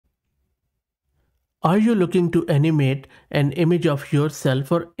Are you looking to animate an image of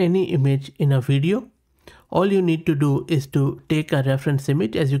yourself or any image in a video? All you need to do is to take a reference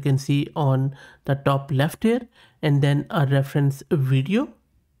image, as you can see on the top left here, and then a reference video.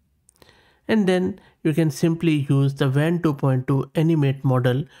 And then you can simply use the Wan2.2 animate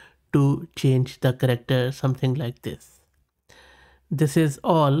model to change the character, something like this. This is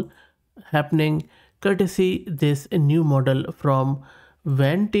all happening courtesy this new model from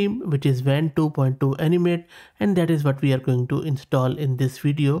Wan team, which is Wan2.2 Animate, and that is what we are going to install in this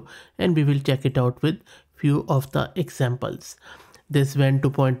video, and we will check it out with few of the examples. This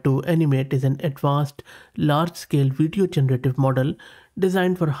Wan2.2 Animate is an advanced large-scale video generative model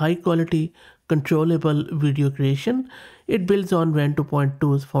designed for high-quality, controllable video creation. It builds on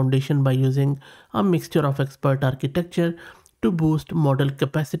Wan2.2's foundation by using a mixture of expert architecture to boost model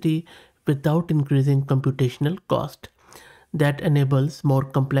capacity without increasing computational cost. That enables more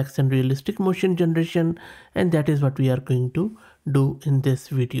complex and realistic motion generation, and that is what we are going to do in this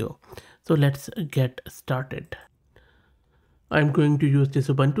video. So let's get started. I'm going to use this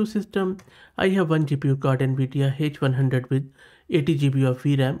Ubuntu system. I have one GPU card NVIDIA H100 with 80 GB of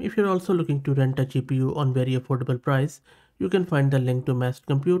VRAM. If you're also looking to rent a GPU on very affordable price, you can find the link to Mass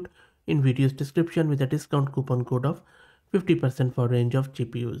Compute in video's description with a discount coupon code of 50% for range of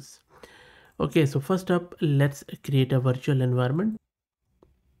GPUs. Okay, so first up, let's create a virtual environment.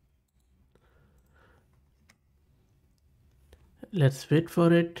 Let's wait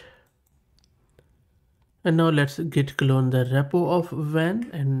for it. And now let's git clone the repo of Wan,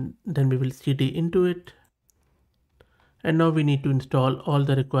 and then we will cd into it. And now we need to install all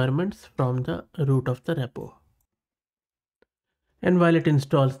the requirements from the root of the repo. And while it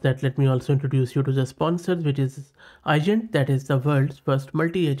installs that, let me also introduce you to the sponsors, which is Agent, that is the world's first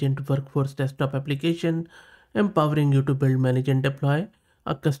multi-agent workforce desktop application, empowering you to build, manage, and deploy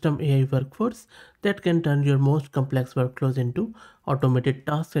a custom AI workforce that can turn your most complex workflows into automated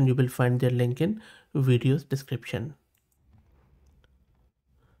tasks, and you will find their link in video's description.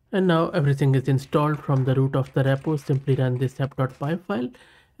 And now everything is installed from the root of the repo. Simply run this app.py file,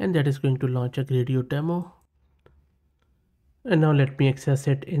 and that is going to launch a Gradio demo. And now let me access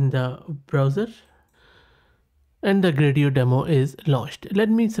it in the browser. And the Gradio demo is launched. Let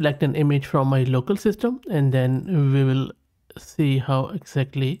me select an image from my local system, and then we will see how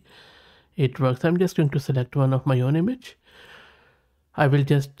exactly it works. I'm just going to select one of my own image. I will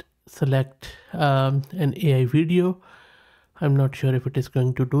just select an AI video. I'm not sure if it is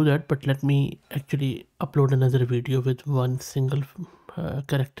going to do that, but let me actually upload another video with one single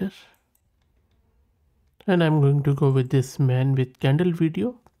character. And I'm going to go with this man with candle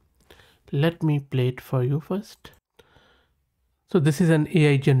video. Let me play it for you first. So this is an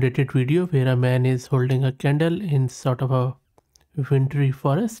AI generated video where a man is holding a candle in sort of a wintry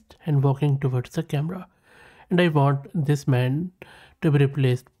forest and walking towards the camera. And I want this man to be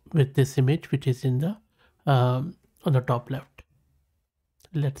replaced with this image, which is in the on the top left.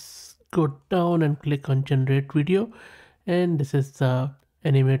 Let's go down and click on generate video, and this is the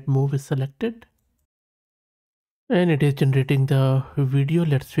animate move is selected. And it is generating the video.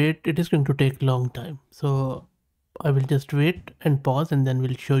 Let's wait. It is going to take a long time, so I will just wait and pause, and then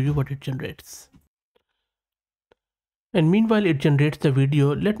we'll show you what it generates. And meanwhile it generates the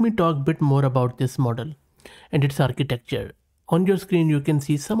video, let me talk a bit more about this model and its architecture. On your screen you can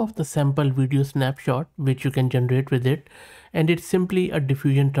see some of the sample video snapshot which you can generate with it, and it's simply a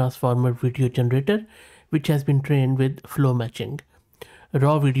diffusion transformer video generator which has been trained with flow matching.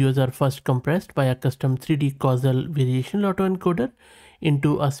 Raw videos are first compressed by a custom 3D causal variational autoencoder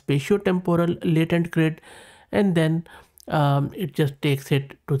into a spatiotemporal latent grid, and then it just takes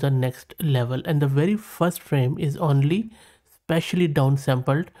it to the next level. And the very first frame is only specially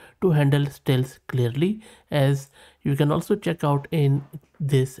downsampled to handle stills clearly, as you can also check out in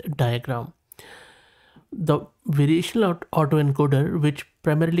this diagram. The variational autoencoder, which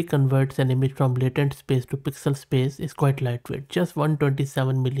primarily converts an image from latent space to pixel space, is quite lightweight, just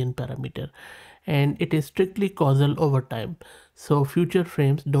 127 million parameter, and it is strictly causal over time, so future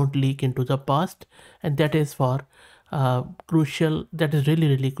frames don't leak into the past, and that is for crucial. That is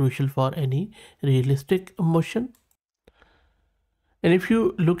really crucial for any realistic motion. And if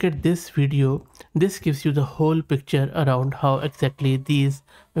you look at this video, this gives you the whole picture around how exactly these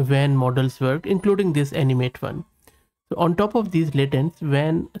Wan models work, including this animate one. So on top of these latents,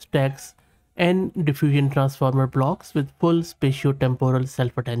 Wan stacks n diffusion transformer blocks with full spatiotemporal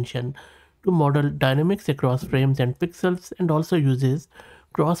self-attention to model dynamics across frames and pixels, and also uses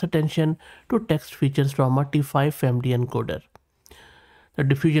cross-attention to text features from a T5 family encoder. The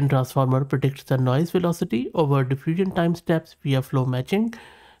diffusion transformer predicts the noise velocity over diffusion time steps via flow matching,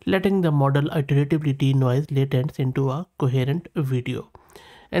 letting the model iteratively denoise latents into a coherent video.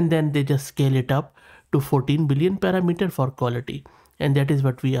 And then they just scale it up to 14 billion parameter for quality. And that is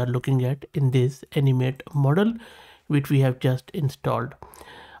what we are looking at in this Animate model, which we have just installed.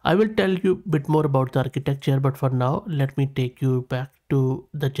 I will tell you a bit more about the architecture, but for now, let me take you back to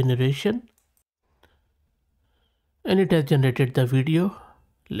the generation. And it has generated the video.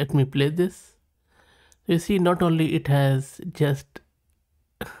 Let me play this. You see, not only it has just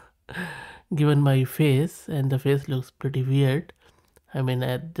given my face, and the face looks pretty weird. I mean,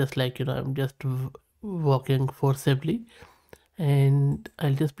 just like, I'm just walking forcibly. And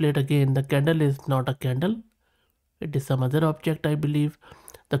I'll just play it again. The candle is not a candle. It is some other object, I believe.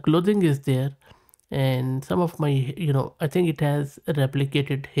 The clothing is there. And some of my, I think it has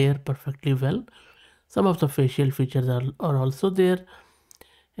replicated hair perfectly well. Some of the facial features are also there.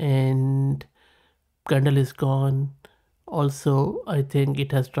 And candle is gone. Also, I think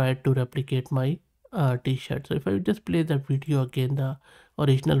it has tried to replicate my t-shirt. So if I just play the video again, the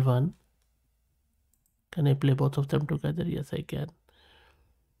original one, can I play both of them together? Yes, I can.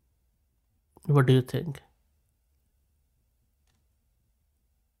 What do you think?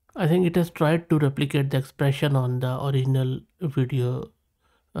 I think it has tried to replicate the expression on the original video,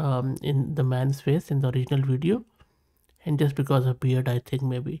 in the man's face in the original video. And just because of beard, I think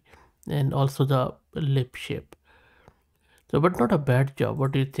maybe. And also the lip shape. So, but not a bad job.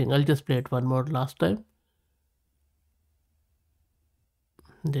 What do you think? I'll just play it one more last time.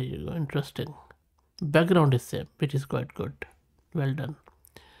 There you go. Interesting. Background is same, which is quite good. Well done.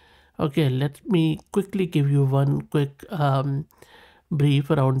 Okay, let me quickly give you one quick brief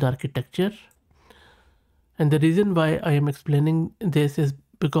around the architecture. And the reason why I am explaining this is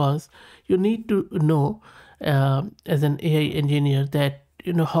because you need to know, as an AI engineer, that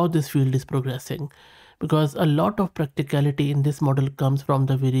how this field is progressing, because a lot of practicality in this model comes from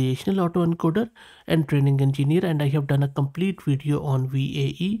the variational autoencoder and training engineer, and I have done a complete video on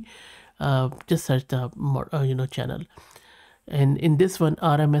VAE. Just search the channel. And in this one,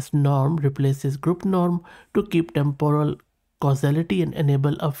 RMS norm replaces group norm to keep temporal causality and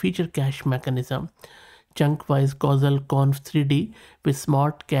enable a feature cache mechanism. Chunk-wise causal conv 3D with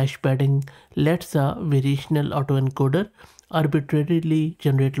smart cache padding lets a variational autoencoder arbitrarily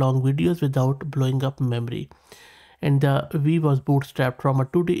generate long videos without blowing up memory. And the V was bootstrapped from a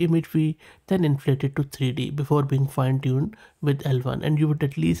 2D image V, then inflated to 3D before being fine-tuned with L1. And you would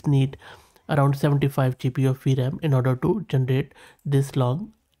at least need around 75 GB of VRAM in order to generate this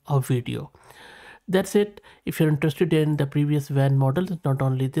long of video. That's it. If you're interested in the previous WAN models, not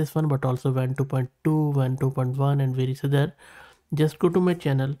only this one, but also WAN 2.2, WAN 2.1 and various other, just go to my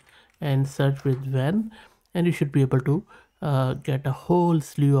channel and search with WAN, and you should be able to get a whole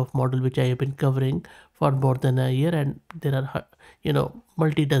slew of models which I have been covering for more than a year, and there are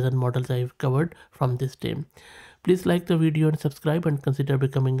multi-dozen models I have covered from this team. Please like the video and subscribe and consider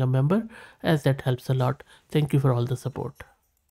becoming a member, as that helps a lot. Thank you for all the support.